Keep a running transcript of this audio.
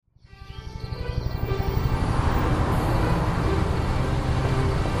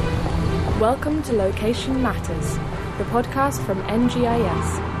Welcome to Location Matters, the podcast from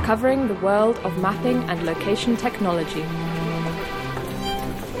NGIS, covering the world of mapping and location technology.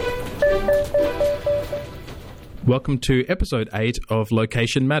 Welcome to episode 8 of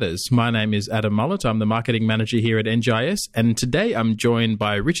Location Matters. My name is Adam Mullett. I'm the marketing manager here at NGIS, and today I'm joined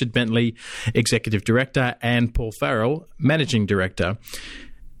by Richard Bentley, Executive Director, and Paul Farrell, Managing Director.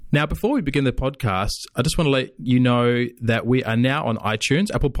 Now, before we begin the podcast, I just want to let you know that we are now on iTunes,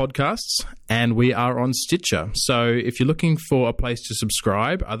 Apple Podcasts, and we are on Stitcher. So if you're looking for a place to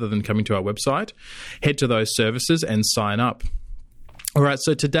subscribe other than coming to our website, head to those services and sign up. All right,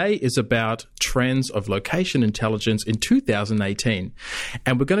 so today is about trends of location intelligence in 2018.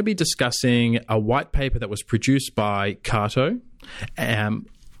 And we're going to be discussing a white paper that was produced by Cato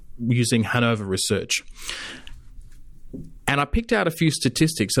using Hanover Research. And I picked out a few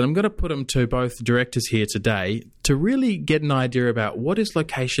statistics, and I'm going to put them to both directors here today to really get an idea about what is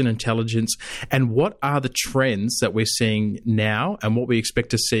location intelligence and what are the trends that we're seeing now and what we expect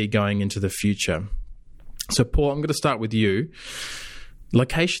to see going into the future. So, Paul, I'm going to start with you.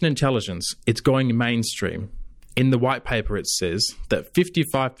 Location intelligence, it's going mainstream. In the white paper, it says that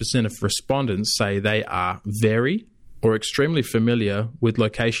 55% of respondents say they are very or extremely familiar with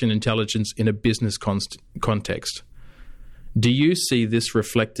location intelligence in a business context. Do you see this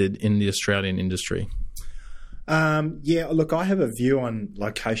reflected in the Australian industry? Look, I have a view on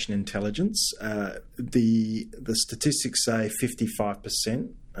location intelligence. The statistics say 55%.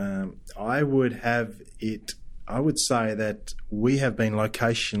 I would say that we have been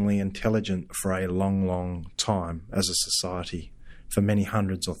locationally intelligent for a long, long time as a society, for many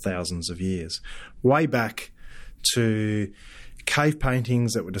hundreds or thousands of years. Way back to cave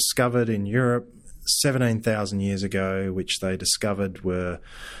paintings that were discovered in Europe 17,000 years ago, which they discovered were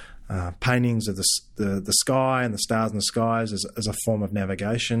paintings of the sky and the stars in the skies as a form of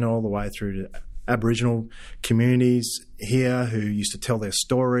navigation, all the way through to Aboriginal communities here who used to tell their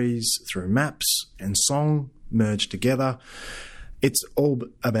stories through maps and song merged together. It's all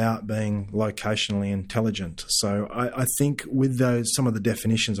about being locationally intelligent. So I think with some of the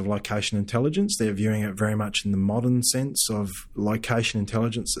definitions of location intelligence, they're viewing it very much in the modern sense of location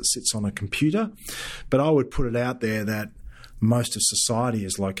intelligence that sits on a computer. But I would put it out there that most of society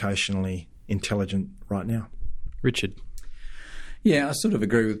is locationally intelligent right now. Richard? Yeah, I sort of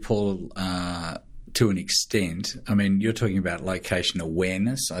agree with Paul to an extent. I mean, you're talking about location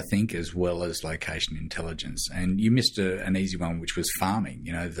awareness, I think, as well as location intelligence. And you missed an easy one, which was farming.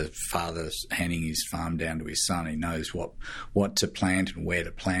 You know, the father handing his farm down to his son. He knows what to plant and where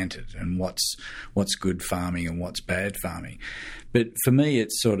to plant it, and what's good farming and what's bad farming. But for me,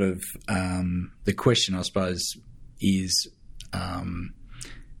 it's sort of the question, I suppose, is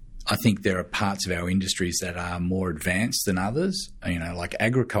I think there are parts of our industries that are more advanced than others. You know, like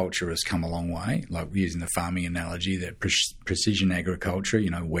agriculture has come a long way, like using the farming analogy, that precision agriculture,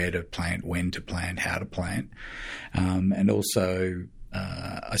 you know, where to plant, when to plant, how to plant. And also,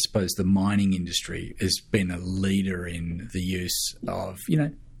 I suppose the mining industry has been a leader in the use of, you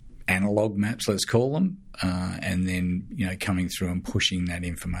know, analog maps, let's call them, and then, you know, coming through and pushing that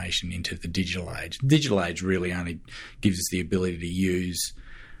information into the digital age. Digital age really only gives us the ability to use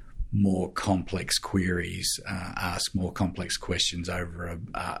more complex queries, ask more complex questions over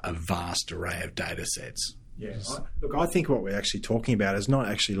a vast array of data sets. Yes. Look, I think what we're actually talking about is not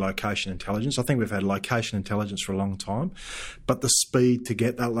actually location intelligence. I think we've had location intelligence for a long time, but the speed to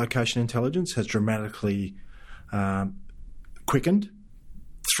get that location intelligence has dramatically quickened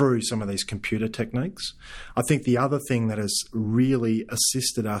through some of these computer techniques. I think the other thing that has really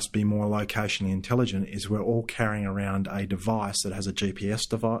assisted us be more locationally intelligent is we're all carrying around a device that has a GPS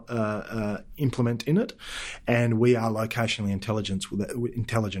implement in it, and we are locationally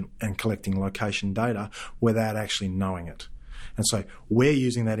intelligent and collecting location data without actually knowing it. And so we're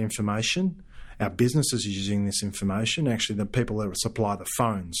using that information. Our businesses are using this information. Actually, the people that supply the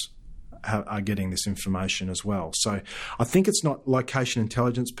phones are getting this information as well. So I think it's not location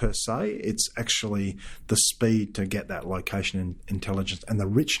intelligence per se, it's actually the speed to get that location intelligence and the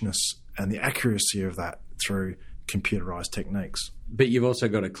richness and the accuracy of that through computerized techniques. But you've also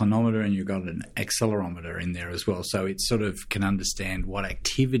got a clinometer and you've got an accelerometer in there as well. So it sort of can understand what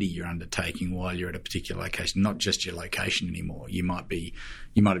activity you're undertaking while you're at a particular location, not just your location anymore. You might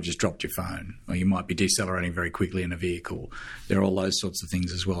have just dropped your phone, or you might be decelerating very quickly in a vehicle. There are all those sorts of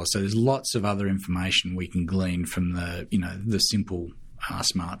things as well. So there's lots of other information we can glean from the simple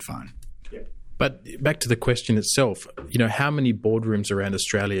smartphone. Yeah. But back to the question itself, you know, how many boardrooms around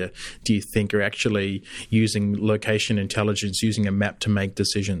Australia do you think are actually using location intelligence, using a map to make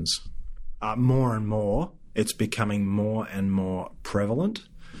decisions? More and more. It's becoming more and more prevalent.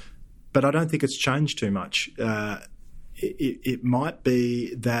 but I don't think it's changed too much. It might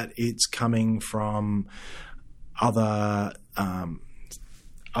be that it's coming from other.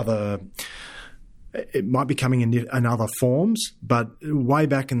 It might be coming in other forms, but way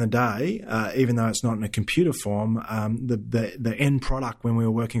back in the day, even though it's not in a computer form, the end product when we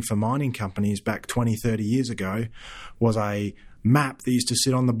were working for mining companies back 20, 30 years ago was a map that used to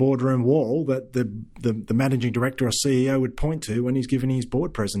sit on the boardroom wall that the managing director or CEO would point to when he's giving his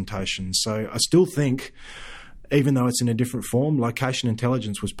board presentation. So I still think, even though it's in a different form, location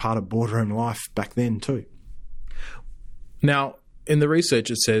intelligence was part of boardroom life back then too. Now, in the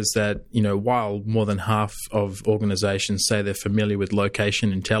research, it says that, while more than half of organisations say they're familiar with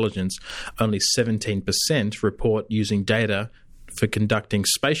location intelligence, only 17% report using data for conducting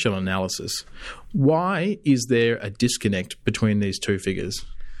spatial analysis. Why is there a disconnect between these two figures?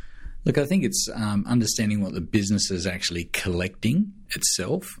 Look, I think it's understanding what the business is actually collecting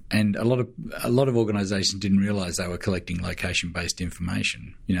itself, and a lot of organisations didn't realise they were collecting location-based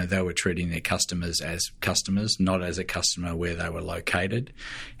information. They were treating their customers as customers, not as a customer where they were located,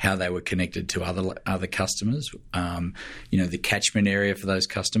 how they were connected to other customers, the catchment area for those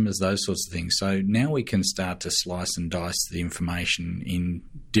customers, those sorts of things. So now we can start to slice and dice the information in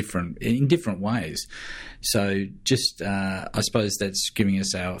different ways. So just I suppose that's giving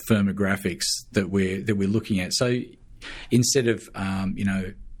us our firmographics that we're looking at. So instead of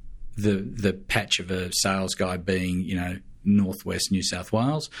the patch of a sales guy being northwest New South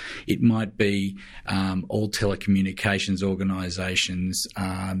Wales, it might be all telecommunications organisations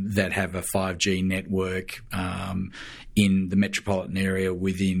that have a 5G network in the metropolitan area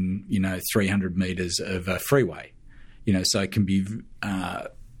within 300 metres of a freeway. So it can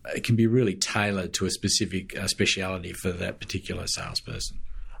be really tailored to a specific speciality for that particular salesperson.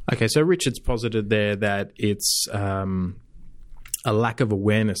 Okay, so Richard's posited there that it's a lack of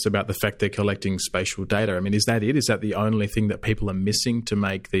awareness about the fact they're collecting spatial data. I mean, is that it? Is that the only thing that people are missing to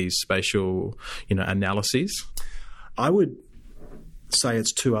make these spatial, analyses? I would say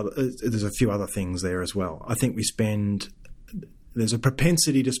it's there's a few other things there as well. I think there's a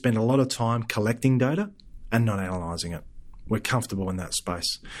propensity to spend a lot of time collecting data and not analysing it. We're comfortable in that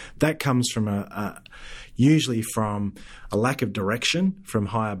space. That comes from usually from a lack of direction from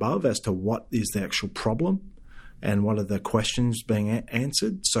high above as to what is the actual problem and what are the questions being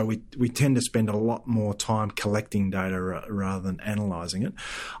answered. So we tend to spend a lot more time collecting data rather than analysing it.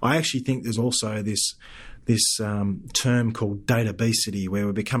 I actually think there's also this term called data obesity, where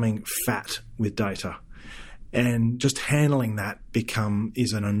we're becoming fat with data. And just handling that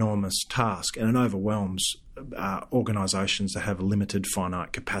is an enormous task, and it overwhelms organisations that have a limited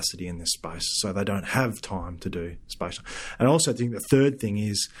finite capacity in this space, so they don't have time to do spatial. And I also think the third thing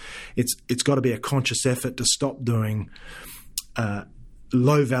is it's got to be a conscious effort to stop doing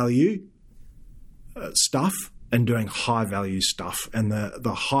low value stuff and doing high value stuff. And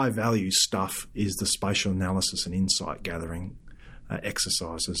the high value stuff is the spatial analysis and insight gathering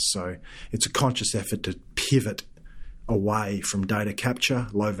exercises. So it's a conscious effort to pivot away from data capture,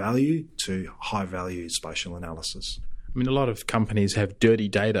 low value, to high value spatial analysis. I mean, a lot of companies have dirty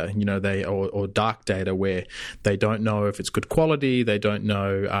data, or dark data where they don't know if it's good quality, they don't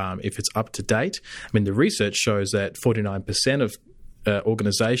know if it's up to date. I mean, the research shows that 49% of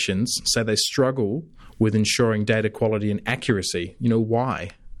organisations say they struggle with ensuring data quality and accuracy. Why?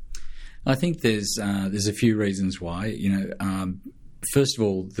 I think there's a few reasons why. First of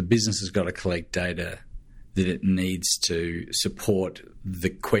all, the business has got to collect data that it needs to support the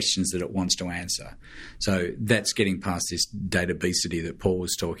questions that it wants to answer. So that's getting past this data obesity that Paul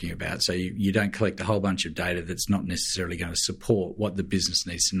was talking about. So you don't collect a whole bunch of data that's not necessarily going to support what the business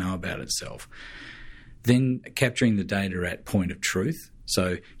needs to know about itself. Then capturing the data at point of truth.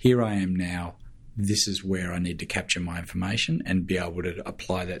 So here I am now. This is where I need to capture my information and be able to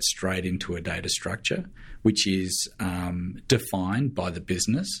apply that straight into a data structure, which is defined by the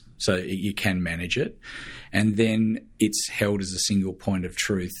business, so you can manage it. And then it's held as a single point of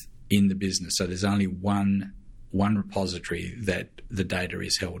truth in the business. So there's only one repository that the data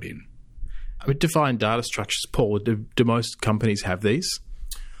is held in. I mean, defined data structures, Paul, do most companies have these?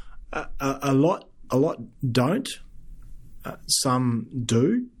 A lot don't. Some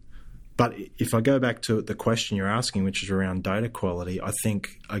do. But if I go back to the question you're asking, which is around data quality, I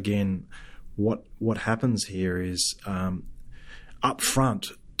think, again, what happens here is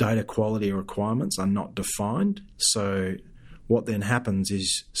upfront data quality requirements are not defined. So what then happens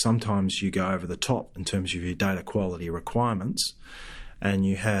is sometimes you go over the top in terms of your data quality requirements, and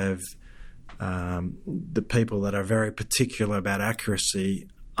you have the people that are very particular about accuracy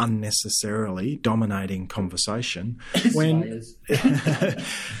unnecessarily dominating conversation. When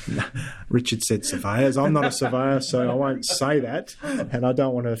Richard said surveyors, I'm not a surveyor, so I won't say that, and I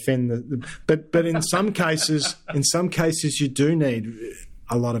don't want to offend but in some cases you do need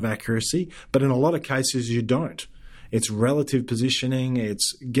a lot of accuracy, but in a lot of cases you don't. It's relative positioning.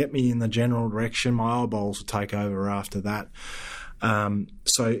 It's get me in the general direction. My eyeballs will take over after that.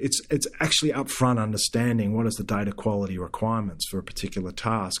 So it's actually upfront understanding what is the data quality requirements for a particular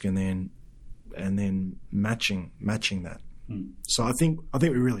task, and then matching that. So I think we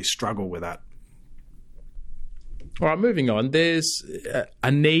really struggle with that. All right, moving on. There's a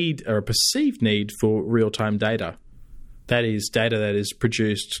need, or a perceived need, for real-time data. That is data that is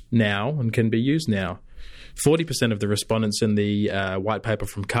produced now and can be used now. 40% of the respondents in the white paper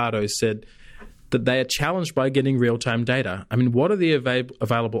from Cardo said that they are challenged by getting real-time data. I mean, what are the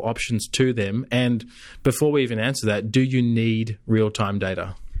available options to them? And before we even answer that, do you need real-time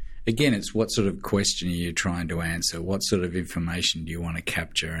data? Again, it's what sort of question are you trying to answer? What sort of information do you want to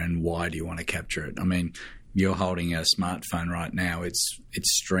capture, and why do you want to capture it? I mean, you're holding a smartphone right now. It's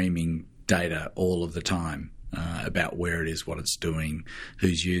streaming data all of the time. About where it is, what it's doing,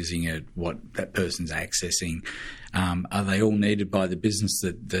 who's using it, what that person's accessing. Are they all needed by the business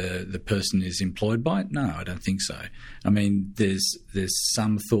that the person is employed by? No, I don't think so. I mean, there's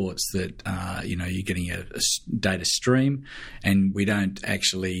some thoughts that you're getting a data stream, and we don't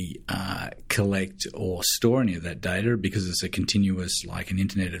actually collect or store any of that data because it's a continuous, like an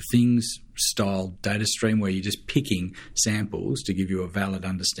Internet of Things style data stream where you're just picking samples to give you a valid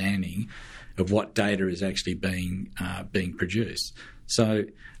understanding of what data is actually being produced. So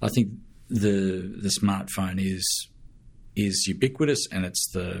I think the smartphone is ubiquitous, and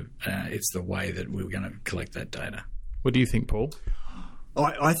it's the way that we're going to collect that data. What do you think, Paul?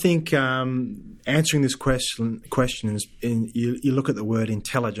 I think answering this question is you look at the word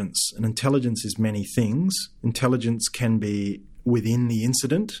intelligence, and intelligence is many things. Intelligence can be within the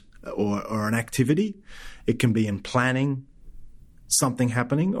incident or an activity. It can be in planning something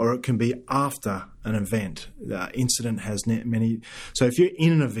happening, or it can be after an event. The incident has many. So if you're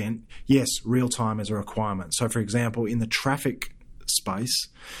in an event, yes, real time is a requirement. So, for example, in the traffic space,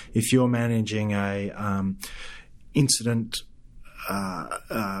 if you're managing a incident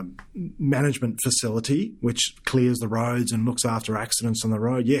management facility which clears the roads and looks after accidents on the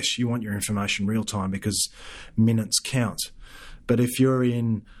road, yes, you want your information real time because minutes count. But if you're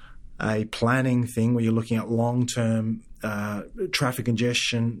in a planning thing where you're looking at long-term traffic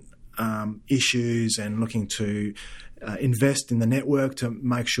congestion issues and looking to invest in the network to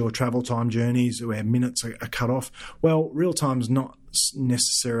make sure travel time journeys where minutes are cut off, well, real time is not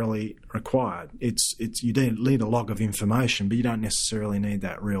necessarily required. It's you need a log of information, but you don't necessarily need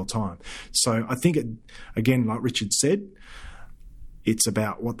that real time. So I think, again, like Richard said, it's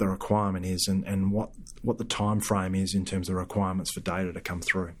about what the requirement is and what the time frame is in terms of requirements for data to come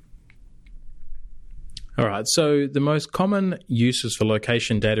through. All right, so the most common uses for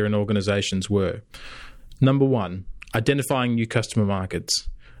location data in organisations were: number 1, identifying new customer markets;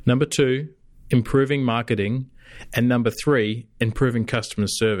 number 2, improving marketing; and number 3, improving customer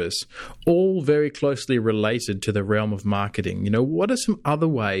service. All very closely related to the realm of marketing. You know, what are some other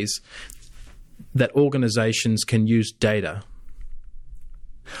ways that organisations can use data?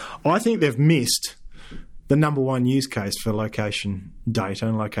 I think they've missed the number one use case for location data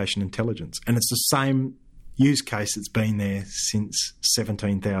and location intelligence, and it's the same use case that's been there since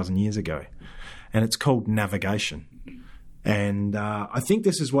 17,000 years ago, and it's called navigation. And I think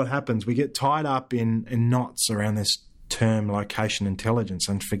this is what happens. We get tied up in knots around this term location intelligence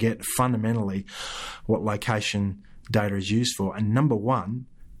and forget fundamentally what location data is used for. And number one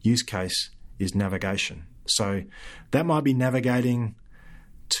use case is navigation. So that might be navigating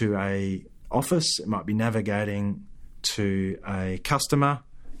to a office, it might be navigating to a customer,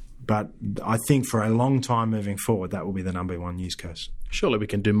 but I think for a long time moving forward, that will be the number one use case. Surely we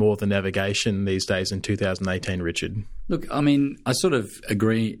can do more than navigation these days in 2018, Richard. Look, I mean, I sort of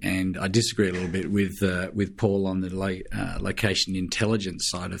agree and I disagree a little bit with Paul on the location intelligence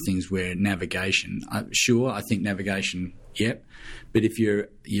side of things, where navigation, sure, I think navigation, yep, but if you're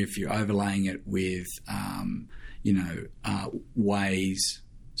overlaying it with, ways,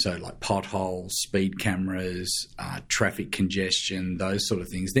 so like potholes, speed cameras, traffic congestion, those sort of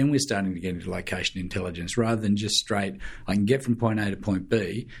things, then we're starting to get into location intelligence rather than just straight, I can get from point A to point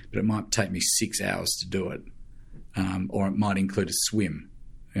B, but it might take me 6 hours to do it. Or it might include a swim,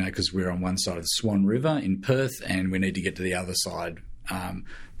 because we're on one side of the Swan River in Perth and we need to get to the other side.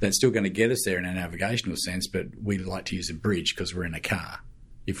 That's still going to get us there in a navigational sense, but we like to use a bridge because we're in a car.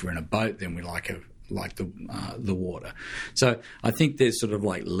 If we're in a boat, then we like the water. So I think there's sort of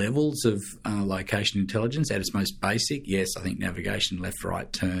like levels of location intelligence. At its most basic, yes, I think navigation, left,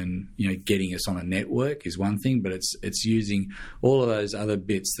 right, turn, getting us on a network is one thing, but it's using all of those other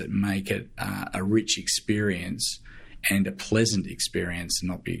bits that make it a rich experience and a pleasant experience, and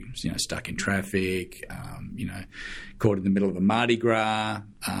not be stuck in traffic, caught in the middle of a Mardi Gras,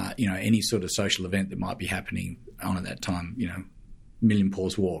 any sort of social event that might be happening on at that time, Million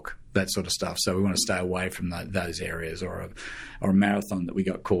Paws Walk, that sort of stuff. So we want to stay away from those areas, or a marathon that we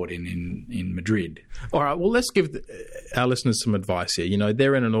got caught in Madrid. All right, well, let's give our listeners some advice here.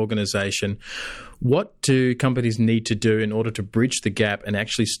 They're in an organisation. What do companies need to do in order to bridge the gap and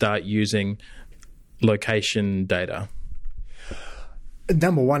actually start using location data?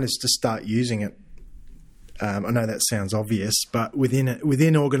 Number one is to start using it. I know that sounds obvious, but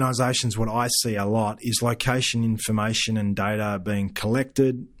within organisations, what I see a lot is location information and data being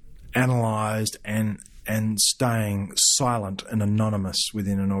collected, analysed, and staying silent and anonymous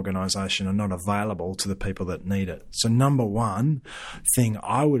within an organisation and not available to the people that need it. So number one thing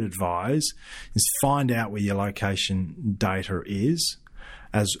I would advise is find out where your location data is,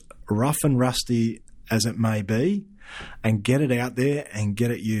 as rough and rusty as it may be, and get it out there and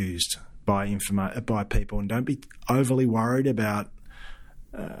get it used by people. And don't be overly worried about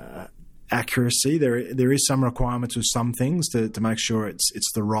accuracy. There is some requirements with some things to make sure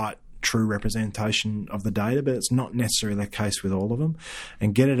it's the right true representation of the data, but it's not necessarily the case with all of them.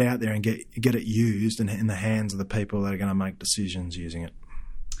 And get it out there and get it used in the hands of the people that are going to make decisions using it.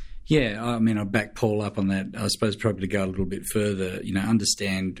 Yeah, I mean, I'll back Paul up on that. I suppose probably to go a little bit further,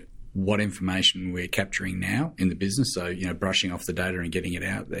 understand what information we're capturing now in the business. So, brushing off the data and getting it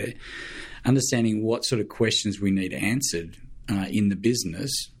out there. Understanding what sort of questions we need answered in the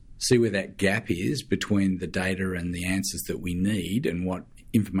business. See where that gap is between the data and the answers that we need, and what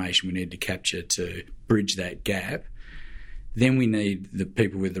information we need to capture to bridge that gap. Then we need the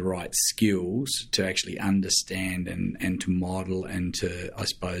people with the right skills to actually understand and to model and to, I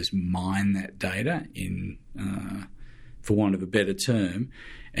suppose, mine that data in, for want of a better term.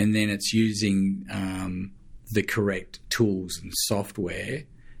 And then it's using the correct tools and software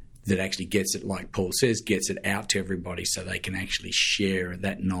that actually gets it, like Paul says, gets it out to everybody so they can actually share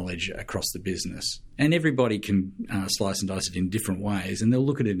that knowledge across the business. And everybody can slice and dice it in different ways, and they'll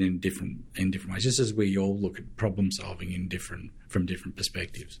look at it in different ways, just as we all look at problem solving from different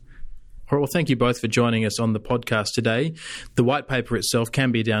perspectives. All right, well, thank you both for joining us on the podcast today. The white paper itself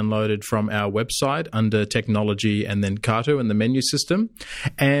can be downloaded from our website under technology and then Kato in the menu system.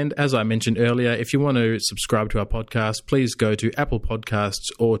 And as I mentioned earlier, if you want to subscribe to our podcast, please go to Apple Podcasts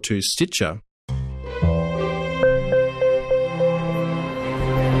or to Stitcher.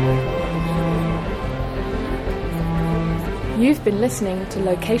 You've been listening to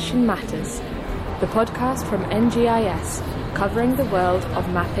Location Matters, the podcast from NGIS, covering the world of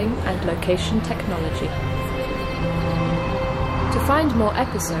mapping and location technology. To find more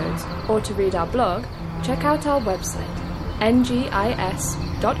episodes or to read our blog, check out our website, ngis.com.au.